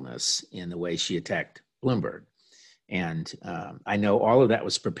nimbleness in the way she attacked Bloomberg. And I know all of that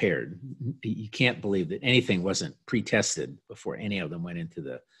was prepared. You can't believe that anything wasn't pre-tested before any of them went into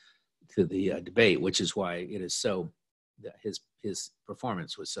the debate, which is why it is so, his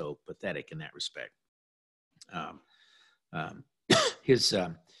performance was so pathetic in that respect. His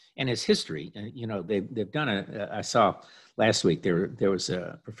history, you know, they've done I saw last week there was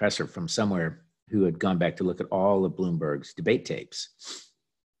a professor from somewhere who had gone back to look at all of Bloomberg's debate tapes,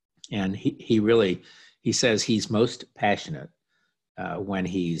 and he says he's most passionate when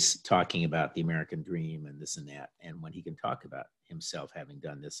he's talking about the American dream and this and that, and when he can talk about himself having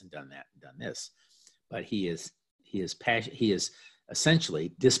done this and done that and done this, but he is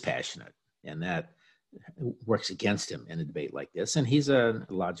essentially dispassionate, and that works against him in a debate like this. And he's a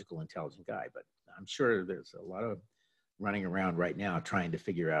logical, intelligent guy, but I'm sure there's a lot of running around right now trying to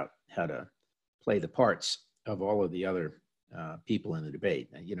figure out how to play the parts of all of the other people in the debate.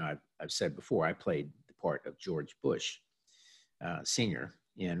 And, you know, I've said before, I played the part of George Bush Sr.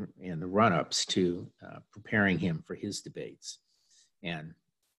 in the run-ups to preparing him for his debates. And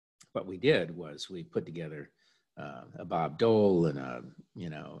what we did was we put together a Bob Dole and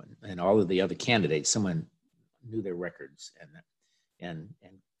all of the other candidates. Someone knew their records and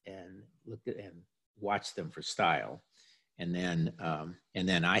looked at and watched them for style, and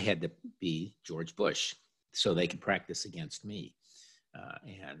then I had to be George Bush so they could practice against me.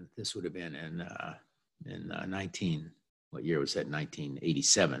 And this would have been in what year was that?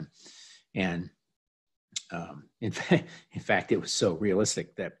 1987. And in fact, it was so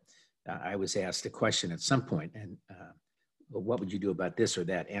realistic that I was asked a question at some point, and well, what would you do about this or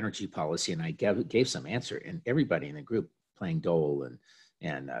that energy policy? And I gave some answer, and everybody in the group, playing Dole and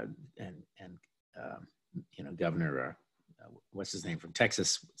you know, Governor what's his name from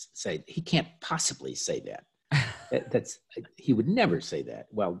Texas, say he can't possibly say that. He would never say that.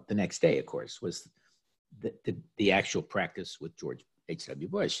 Well, the next day, of course, was the actual practice with George H.W.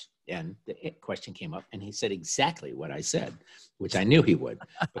 Bush. And the question came up, and he said exactly what I said, which I knew he would,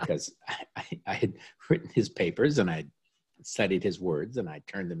 because I had written his papers and I studied his words and I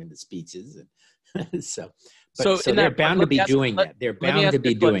turned them into speeches. And so they're bound to be doing that. They're bound to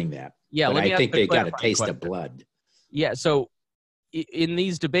be doing that. Yeah, but I think they got a taste of blood. Yeah. So in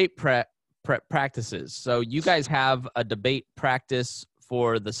these debate practices, so you guys have a debate practice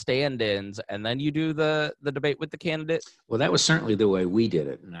for the stand-ins, and then you do the debate with the candidate? Well, that was certainly the way we did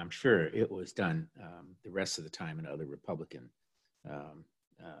it, and I'm sure it was done the rest of the time in other Republican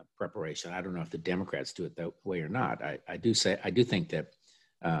preparation. I don't know if the Democrats do it that way or not. I do think that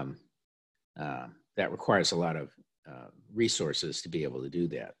that requires a lot of resources to be able to do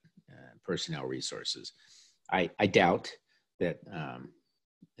that, personnel resources. I doubt that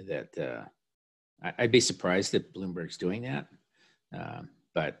I'd be surprised that Bloomberg's doing that,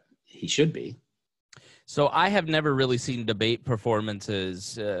 but he should be. So I have never really seen debate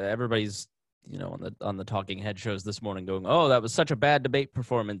performances. Everybody's, on the talking head shows this morning going, "Oh, that was such a bad debate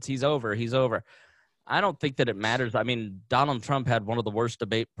performance. He's over. He's over." I don't think that it matters. I mean, Donald Trump had one of the worst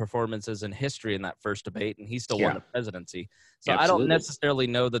debate performances in history in that first debate, and he still won the presidency. So absolutely. I don't necessarily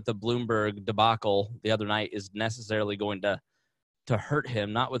know that the Bloomberg debacle the other night is necessarily going to hurt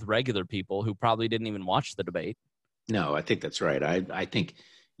him, not with regular people who probably didn't even watch the debate. No, I think that's right. I think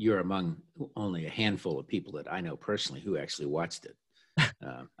you're among only a handful of people that I know personally who actually watched it.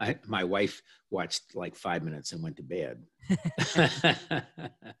 My wife watched like 5 minutes and went to bed.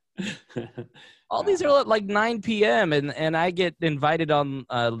 All these are at like 9 p.m. and I get invited on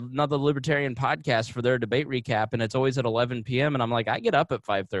another Libertarian podcast for their debate recap, and it's always at 11 p.m. And I'm like, I get up at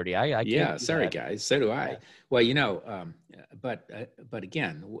 5:30. I yeah, sorry guys, so do I. Well, but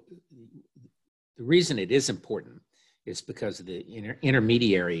again, the reason it is important is because of the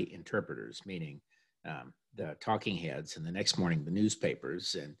intermediary interpreters, meaning the talking heads, and the next morning the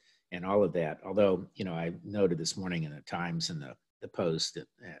newspapers and all of that. Although I noted this morning in the Times and the Post that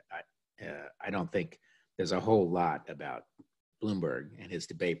I don't think there's a whole lot about Bloomberg and his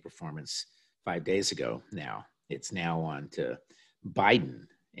debate performance 5 days ago. Now it's now on to Biden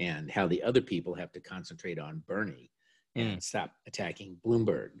and how the other people have to concentrate on Bernie and stop attacking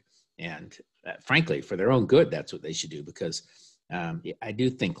Bloomberg. And frankly, for their own good, that's what they should do, because I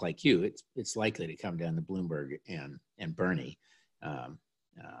do think, like you, it's likely to come down to Bloomberg and Bernie,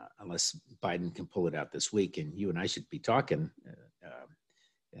 unless Biden can pull it out this week. And you and I should be talking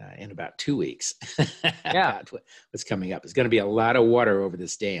in about 2 weeks about what's coming up. It's going to be a lot of water over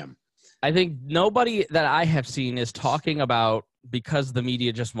this dam. I think nobody that I have seen is talking about, because the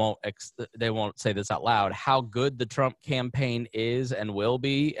media just won't say this out loud, how good the Trump campaign is and will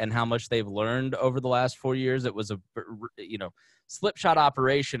be, and how much they've learned over the last 4 years. It was a slipshot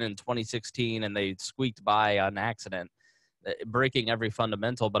operation in 2016, and they squeaked by on accident, breaking every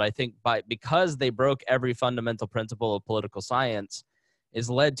fundamental. But I think because they broke every fundamental principle of political science, is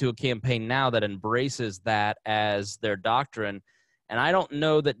led to a campaign now that embraces that as their doctrine. And I don't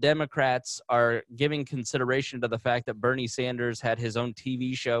know that Democrats are giving consideration to the fact that Bernie Sanders had his own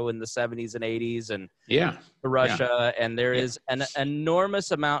TV show in the 70s and 80s and Russia. And there is an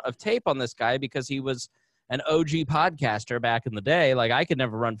enormous amount of tape on this guy, because he was an OG podcaster back in the day. Like, I could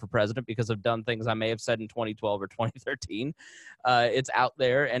never run for president because I've done things I may have said in 2012 or 2013. It's out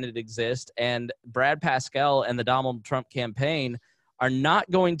there and it exists. And Brad Pascal and the Donald Trump campaign are not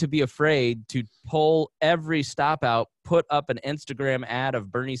going to be afraid to pull every stop out, put up an Instagram ad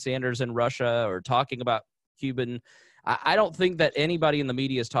of Bernie Sanders in Russia or talking about Cuban. I don't think that anybody in the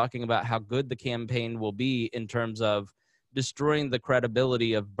media is talking about how good the campaign will be in terms of destroying the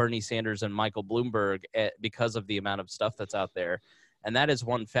credibility of Bernie Sanders and Michael Bloomberg because of the amount of stuff that's out there. And that is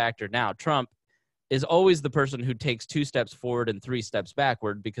one factor. Now, Trump is always the person who takes 2 steps forward and 3 steps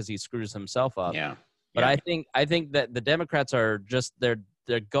backward because he screws himself up. Yeah. But I think that the Democrats are just they're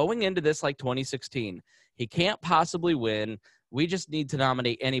going into this like 2016. He can't possibly win. We just need to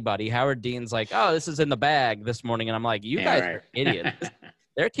nominate anybody. Howard Dean's like, "Oh, this is in the bag this morning," and I'm like, "You guys are idiots."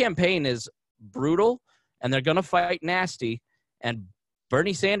 Their campaign is brutal, and they're going to fight nasty. And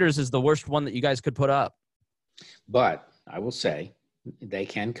Bernie Sanders is the worst one that you guys could put up. But I will say they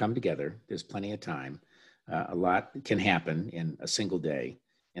can come together. There's plenty of time. A lot can happen in a single day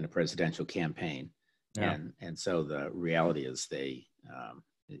in a presidential campaign. Yeah. And so the reality is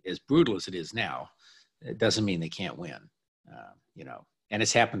as brutal as it is now, it doesn't mean they can't win, and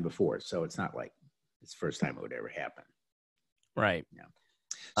it's happened before. So it's not like it's the first time it would ever happen. Right. Yeah.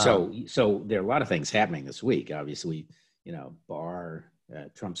 So there are a lot of things happening this week. Obviously,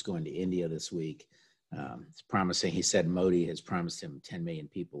 Trump's going to India this week. It's promising. He said Modi has promised him 10 million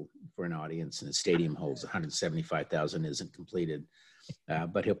people for an audience, and the stadium holds 175,000, isn't completed.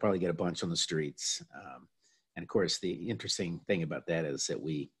 But he'll probably get a bunch on the streets. And of course, the interesting thing about that is that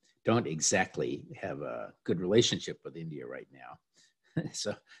we don't exactly have a good relationship with India right now.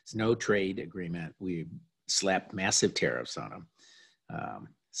 So it's no trade agreement. We slapped massive tariffs on them.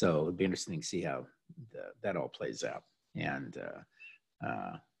 So it'd be interesting to see how that all plays out. And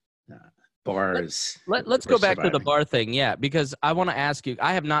bars. Let's go back to the bar thing. Yeah, because I want to ask you,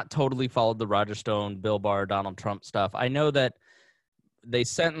 I have not totally followed the Roger Stone, Bill Barr, Donald Trump stuff. I know that they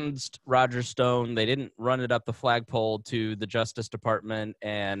sentenced Roger Stone. They didn't run it up the flagpole to the Justice Department,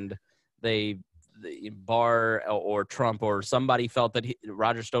 and they Barr or Trump or somebody felt that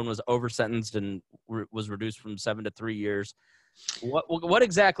Roger Stone was over-sentenced and was reduced from 7 to 3 years. What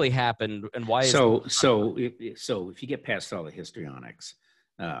exactly happened, and why is so if you get past all the histrionics,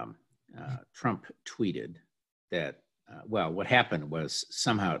 Trump tweeted that what happened was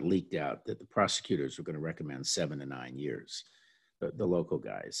somehow it leaked out that the prosecutors were going to recommend 7 to 9 years, the local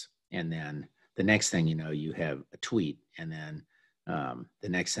guys, and then the next thing you know, you have a tweet, and then the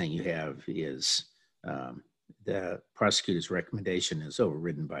next thing you have is the prosecutor's recommendation is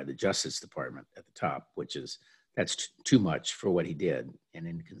overridden by the Justice Department at the top, that's too much for what he did and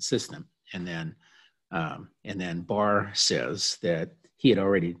inconsistent. And then Barr says that he had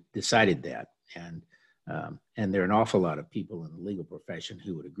already decided that, and there are an awful lot of people in the legal profession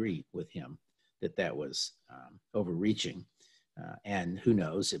who would agree with him that was overreaching, and who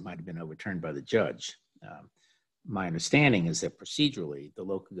knows, it might have been overturned by the judge. My understanding is that procedurally, the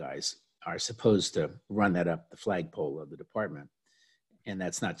local guys are supposed to run that up the flagpole of the department. And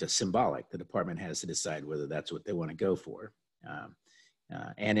that's not just symbolic. The department has to decide whether that's what they want to go for.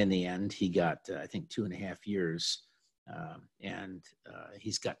 And in the end, he got, I think, 2.5 years. And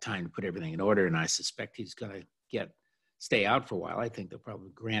he's got time to put everything in order. And I suspect he's going to stay out for a while. I think they'll probably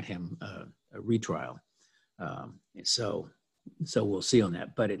grant him a retrial. So we'll see on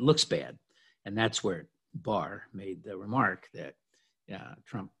that. But it looks bad. And that's where Barr made the remark that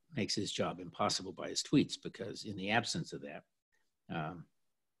Trump makes his job impossible by his tweets, because in the absence of that,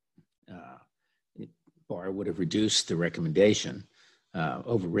 Barr would have reduced the recommendation,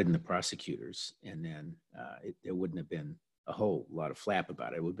 overridden the prosecutors, and then there wouldn't have been a whole lot of flap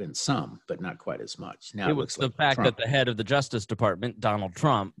about it. It would have been some, but not quite as much. Now it was the fact that the head of the Justice Department, Donald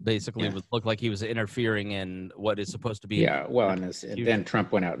Trump, basically looked like he was interfering in what is supposed to be. Yeah, well, and then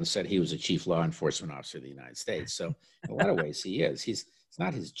Trump went out and said he was a chief law enforcement officer of the United States. So in a lot of ways he is. It's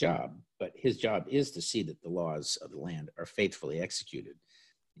not his job, but his job is to see that the laws of the land are faithfully executed.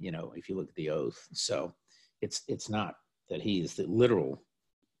 You know, if you look at the oath. So it's not that he is the literal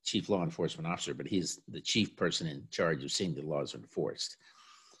chief law enforcement officer, but he's the chief person in charge of seeing the laws are enforced.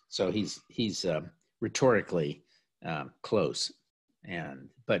 So he's rhetorically close,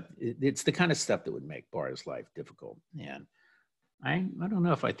 but it's the kind of stuff that would make Barr's life difficult. And I don't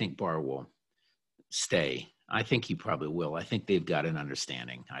know if I think Barr will stay. I think he probably will. I think they've got an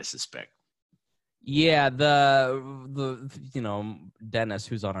understanding, I suspect. Yeah, the Dennis,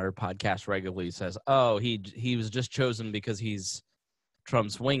 who's on our podcast regularly, says, "Oh, he was just chosen because he's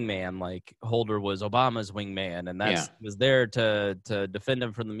Trump's wingman, like Holder was Obama's wingman, and was there to defend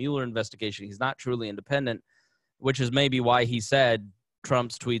him from the Mueller investigation. He's not truly independent," which is maybe why he said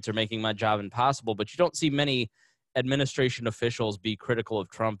Trump's tweets are making my job impossible. But you don't see many administration officials be critical of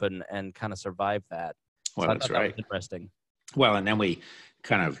Trump and kind of survive that. Well, so that's right. That was interesting. Well, and then we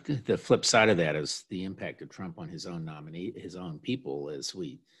kind of, the flip side of that is the impact of Trump on his own nominee, his own people, as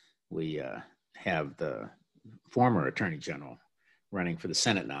we have the former attorney general running for the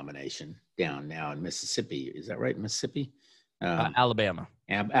Senate nomination down now in Mississippi. Is that right, Mississippi? Alabama.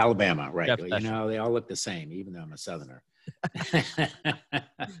 Alabama, right. Jeff You know, they all look the same, even though I'm a Southerner.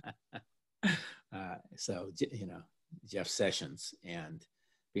 So, you know, Jeff Sessions, and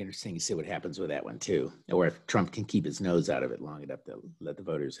be interesting to see what happens with that one too, or if Trump can keep his nose out of it long enough to let the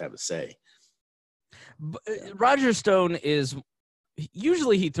voters have a say. Roger Stone is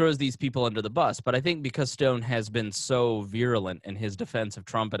usually he throws these people under the bus, but I think because Stone has been so virulent in his defense of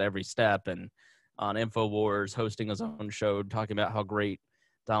Trump at every step, and on InfoWars, hosting his own show, talking about how great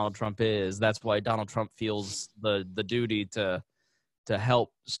Donald Trump is, that's why Donald Trump feels the duty to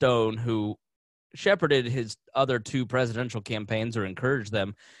help Stone, who shepherded his other two presidential campaigns or encouraged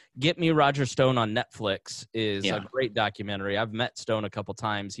them. Get Me Roger Stone on Netflix is a great documentary. I've met Stone a couple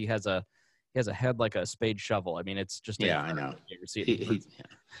times. He has a head like a spade shovel. I mean, it's just I know.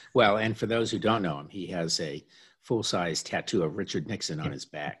 Well, and for those who don't know him, he has a full-size tattoo of Richard Nixon on his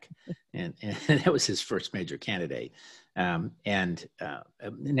back, and that was his first major candidate. Now,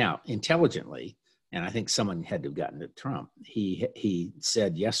 intelligently, and I think someone had to have gotten to Trump. He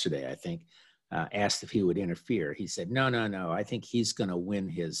said yesterday, I think, asked if he would interfere. He said, no, I think he's going to win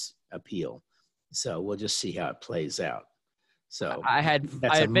his appeal. So we'll just see how it plays out. So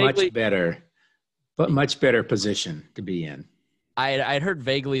that's a much better position to be in. I'd heard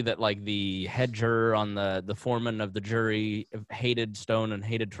vaguely that like the head juror on the foreman of the jury hated Stone and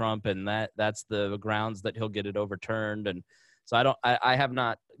hated Trump, and that's the grounds that he'll get it overturned. And so I have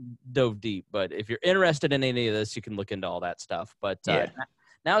not dove deep, but if you're interested in any of this, you can look into all that stuff. But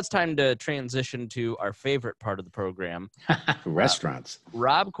now it's time to transition to our favorite part of the program. Restaurants.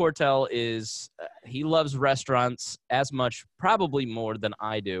 Rob Quartel he loves restaurants as much, probably more than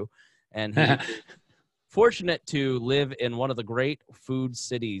I do. and he fortunate to live in one of the great food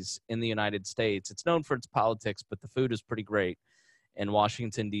cities in the United States. It's known for its politics, but the food is pretty great in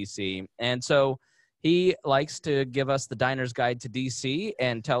Washington, D.C. And so he likes to give us the diner's guide to D.C.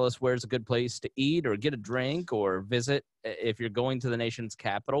 and tell us where's a good place to eat or get a drink or visit if you're going to the nation's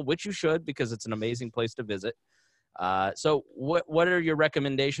capital, which you should because it's an amazing place to visit. So what are your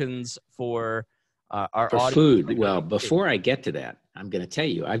recommendations for our For audience? food? Well, before I get to that, I'm going to tell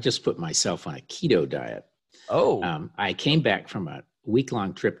you, I've just put myself on a keto diet. Oh, I came back from a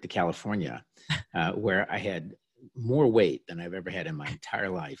week-long trip to California where I had more weight than I've ever had in my entire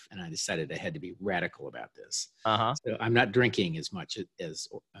life. And I decided I had to be radical about this. So I'm not drinking as much as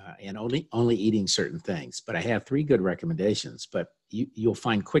and only eating certain things. But I have 3 good recommendations. But you'll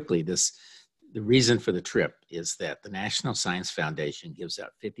find quickly the reason for the trip is that the National Science Foundation gives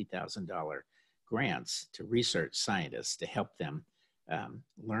out $50,000 grants to research scientists to help them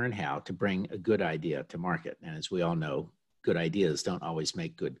learn how to bring a good idea to market. And as we all know, good ideas don't always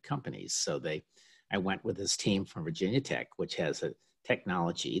make good companies. So I went with this team from Virginia Tech, which has a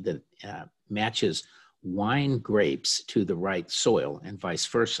technology that matches wine grapes to the right soil and vice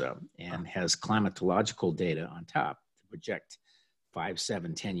versa, and has climatological data on top to project 5,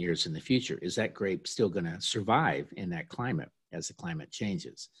 7, 10 years in the future. Is that grape still going to survive in that climate as the climate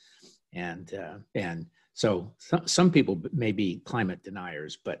changes? And so some people may be climate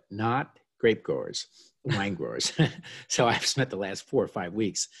deniers, but not grape growers, wine growers. So I've spent the last 4 or 5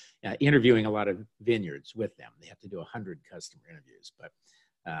 weeks interviewing a lot of vineyards with them. They have to do 100 customer interviews. But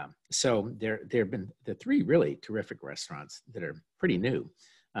so there have been the 3 really terrific restaurants that are pretty new.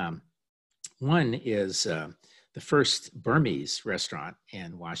 One is the first Burmese restaurant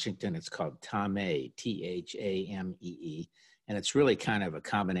in Washington. It's called Thamee, Thamee. And it's really kind of a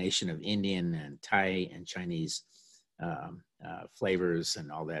combination of Indian and Thai and Chinese flavors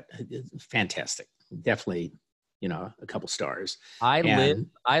and all that. It's fantastic. Definitely, a couple stars. I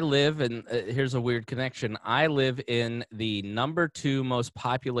live, and here's a weird connection. I live in the number 2 most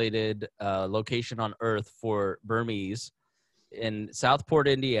populated location on earth for Burmese in Southport,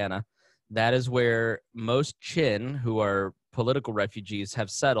 Indiana. That is where most Chin, who are political refugees,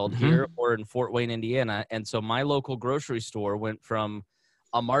 have settled here or in Fort Wayne, Indiana. And so my local grocery store went from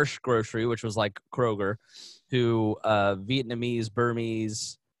a Marsh grocery, which was like Kroger, to Vietnamese,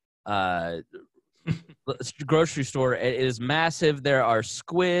 Burmese grocery store. It is massive. There are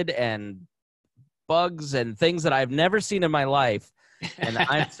squid and bugs and things that I've never seen in my life. And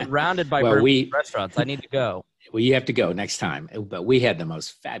I'm surrounded by restaurants. I need to go. Well, you have to go next time. But we had the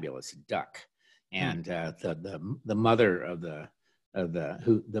most fabulous duck, and the mother of the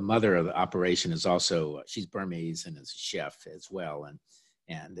mother of the operation is also she's Burmese and is a chef as well,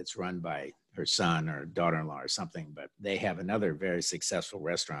 and it's run by her son or daughter-in-law or something. But they have another very successful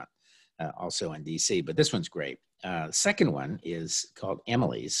restaurant also in D.C. But this one's great. The second one is called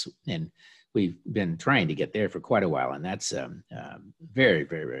Emily's, and we've been trying to get there for quite a while, and that's very,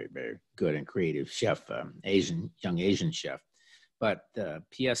 very, very, very good and creative chef, young Asian chef. But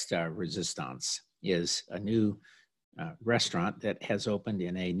Pièce de Resistance is a new restaurant that has opened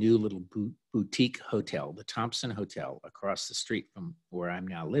in a new little boutique hotel, the Thompson Hotel, across the street from where I'm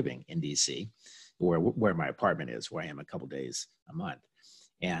now living in D.C., where my apartment is, where I am a couple days a month.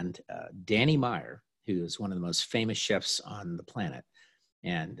 And Danny Meyer, who is one of the most famous chefs on the planet,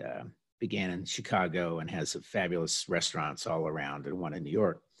 and began in Chicago and has fabulous restaurants all around, and one in New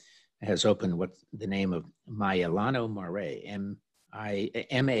York, has opened what the name of Maialano Mare,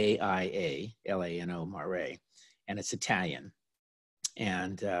 Maialano Mare, and it's Italian.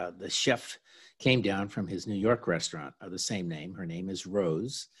 And the chef came down from his New York restaurant of the same name. Her name is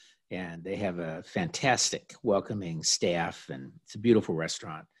Rose, and they have a fantastic, welcoming staff, and it's a beautiful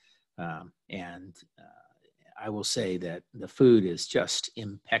restaurant. I will say that the food is just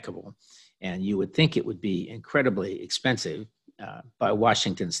impeccable, and you would think it would be incredibly expensive by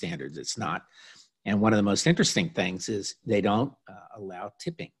Washington standards. It's not. And one of the most interesting things is they don't allow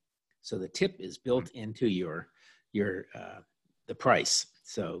tipping. So the tip is built into the price.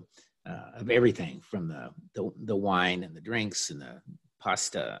 So of everything from the wine and the drinks and the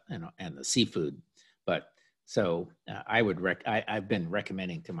pasta and the seafood. But so I've been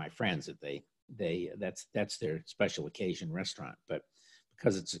recommending to my friends that that's their special occasion restaurant. But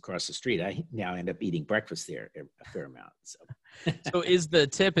because it's across the street, I now end up eating breakfast there a fair amount. So is the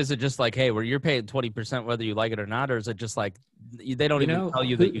tip, is it just like, hey, where you're paying 20% whether you like it or not, or is it just like they don't even tell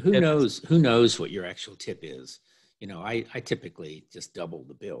you that you tip? Who knows what your actual tip is? I typically just double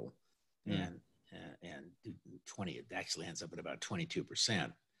the bill, and 20. It actually ends up at about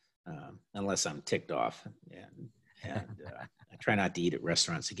 22%, unless I'm ticked off. And I try not to eat at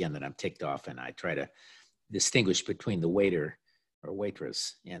restaurants again that I'm ticked off, and I try to distinguish between the waiter or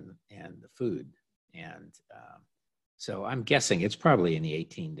waitress and the food. And so I'm guessing it's probably in the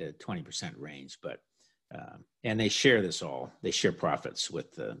 18 to 20% range, but and they share this all. They share profits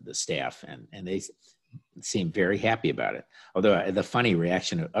with the staff, and they seem very happy about it. Although the funny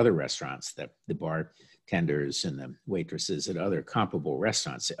reaction of other restaurants, that the bartenders and the waitresses at other comparable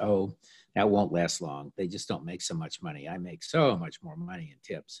restaurants say, "Oh, that won't last long. They just don't make so much money. I make so much more money in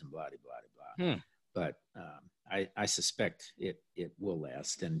tips and blah, blah, blah, blah." But I suspect it will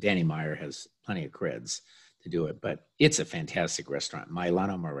last. And Danny Meyer has plenty of creds to do it. But it's a fantastic restaurant,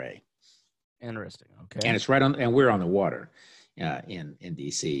 Milano Mare. Interesting. Okay. And it's right on, and we're on the water in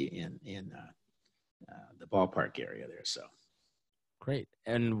D.C. in the ballpark area there. So great.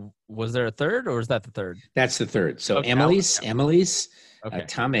 And was there a third, or was that the third? that's the third. So Okay. Emily's, Okay.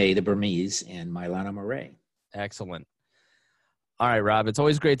 Tame, the Burmese, and Milano Mare. Excellent. All right, Rob, it's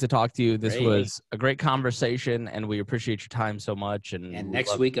always great to talk to you. This Great. was a great conversation, and we appreciate your time so much. And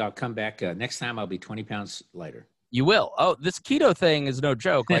next week I'll come back. Next time I'll be 20 pounds lighter. You will. Oh, this keto thing is no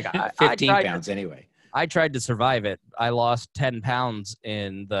joke. Like 15 pounds anyway. I tried to survive it. I lost 10 pounds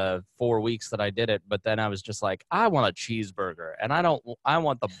in the 4 weeks that I did it, but then I was just like, I want a cheeseburger, and I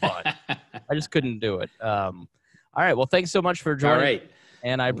want the bun. I just couldn't do it. All right. Well, thanks so much for joining. All right.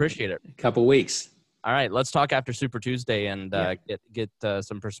 And I appreciate it. A couple weeks. All right. Let's talk after Super Tuesday and get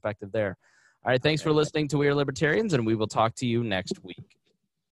some perspective there. All right. Thanks for listening to We Are Libertarians, and we will talk to you next week.